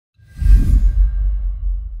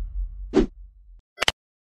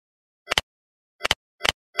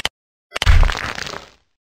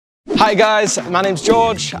Hi guys, my name's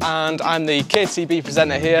George and I'm the KTB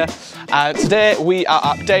presenter here. Today we are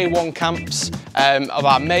at day one camps of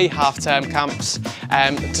our May half-term camps.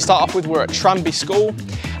 To start off with, we're at Tranby School.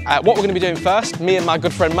 What we're going to be doing first, me and my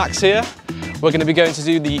good friend Max here, we're going to be going to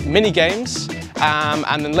do the mini games,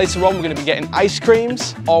 and then later on we're going to be getting ice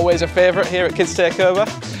creams, always a favourite here at Kids Takeover.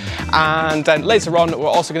 And then later on we're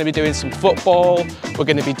also going to be doing some football, we're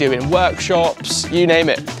going to be doing workshops, you name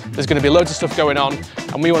it. There's going to be loads of stuff going on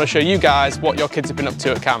and we want to show you guys what your kids have been up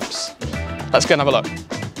to at camps. Let's go and have a look.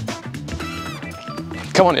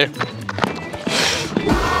 Come on you.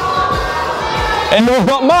 And we've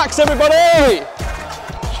got Max, everybody!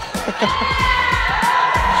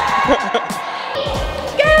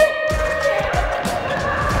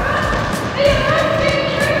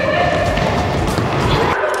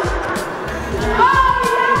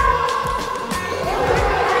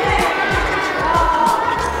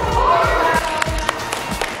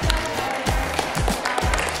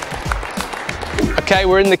 Okay,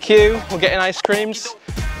 we're in the queue, we're getting ice creams.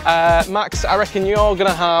 Max, I reckon you're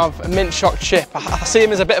gonna have a mint choc chip. I see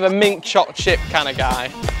him as a bit of a mint choc chip kind of guy.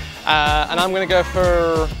 And I'm gonna go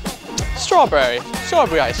for strawberry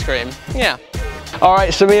ice cream, yeah. All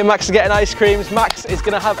right, so me and Max are getting ice creams. Max is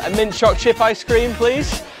gonna have a mint choc chip ice cream,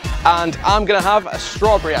 please. And I'm gonna have a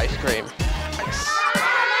strawberry ice cream. Thanks.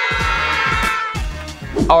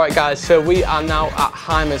 All right guys, so we are now at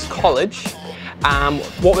Heimers College.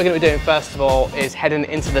 What we're going to be doing first of all is heading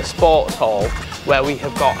into the sports hall where we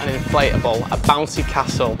have got an inflatable, a bouncy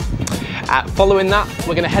castle. Following that,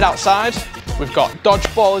 we're going to head outside. We've got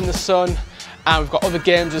dodgeball in the sun and we've got other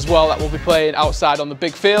games as well that we'll be playing outside on the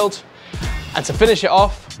big field. And to finish it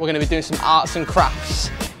off, we're going to be doing some arts and crafts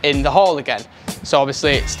in the hall again. So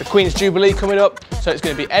obviously it's the Queen's Jubilee coming up, so it's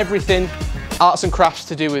going to be everything arts and crafts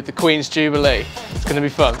to do with the Queen's Jubilee. It's going to be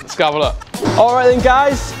fun. Let's go have a look. All right then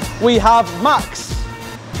guys, we have Max.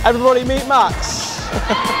 Everybody meet Max.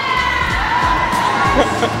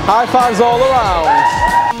 High fives all around.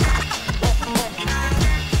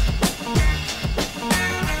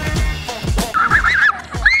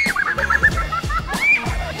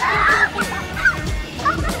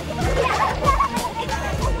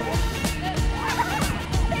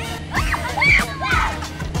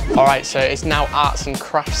 All right, so it's now arts and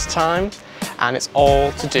crafts time, and it's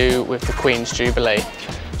all to do with the Queen's Jubilee.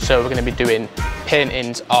 So we're going to be doing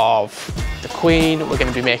paintings of the Queen, we're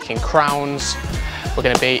going to be making crowns, we're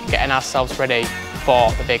going to be getting ourselves ready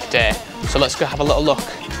for the big day. So let's go have a little look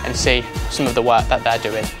and see some of the work that they're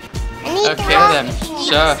doing. Okay then,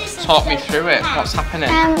 so talk me through it, what's happening?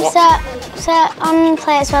 So on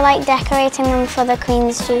plates we're like decorating them for the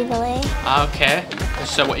Queen's Jubilee. Okay,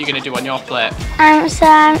 so what are you going to do on your plate? So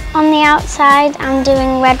on the outside I'm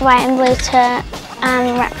doing red, white and blue to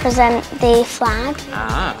represent the flag.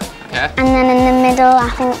 Ah, okay. And then in the middle I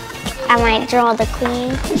think I might draw the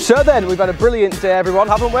Queen. So then, we've had a brilliant day everyone,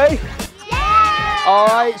 haven't we? Yeah!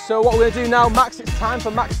 Alright, so what we're going to do now, Max, it's time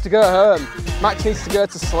for Max to go home. Max needs to go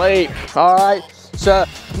to sleep. Alright, so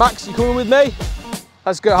Max, you coming with me?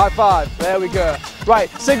 Let's go, high five. There we go. Right,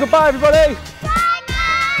 say goodbye everybody. Bye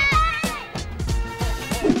guys!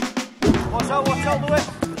 Watch out, Louis.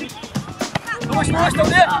 Louis, down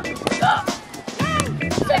there.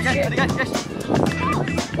 Yes.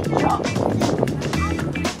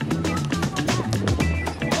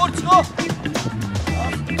 Good, go.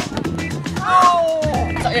 Oh!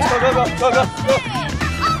 Yes, go.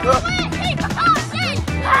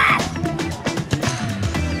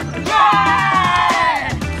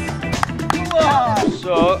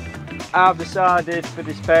 So, I've decided for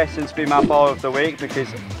this person to be my ball of the week because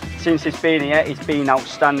since he's been here, he's been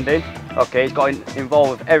outstanding. Okay, he's got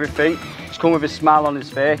involved with everything. He's come with a smile on his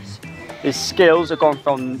face. His skills have gone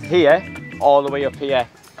from here all the way up here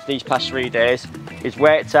these past 3 days. He's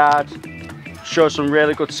worked hard, showed some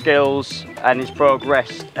really good skills, and he's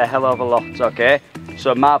progressed a hell of a lot, okay?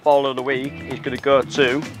 So my ball of the week is going to go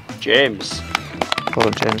to James.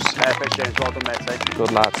 Well done, James. Perfect, James. Well done, mate.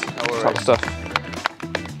 Good lad. No Top stuff.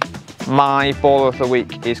 My ball of the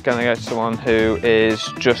week is going to go to someone who is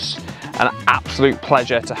just an absolute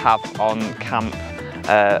pleasure to have on camp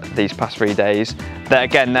these past 3 days.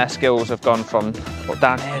 Again, their skills have gone from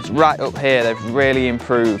down here to right up here. They've really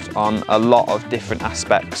improved on a lot of different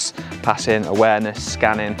aspects, passing, awareness,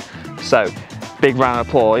 scanning. So, big round of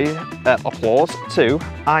applause to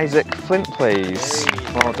Isaac Flint, please.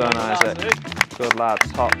 Well done, Isaac. Good lad,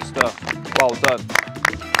 top stuff. Well done.